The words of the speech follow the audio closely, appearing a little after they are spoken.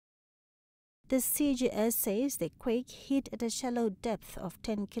The CGS says the quake hit at a shallow depth of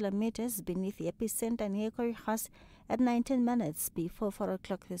 10 kilometers beneath the epicenter near Khorixas at 19 minutes before 4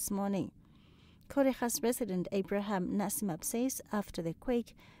 o'clock this morning. Khorixas resident Abraham Nasimab says after the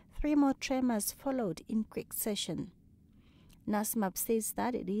quake, 3 more tremors followed in quick succession. Nasimab says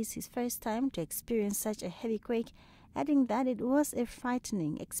that it is his first time to experience such a heavy quake, adding that it was a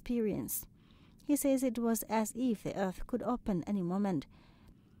frightening experience. He says it was as if the earth could open any moment.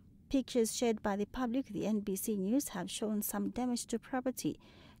 Pictures shared by the public with the NBC News have shown some damage to property.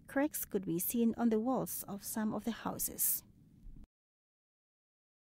 Cracks could be seen on the walls of some of the houses.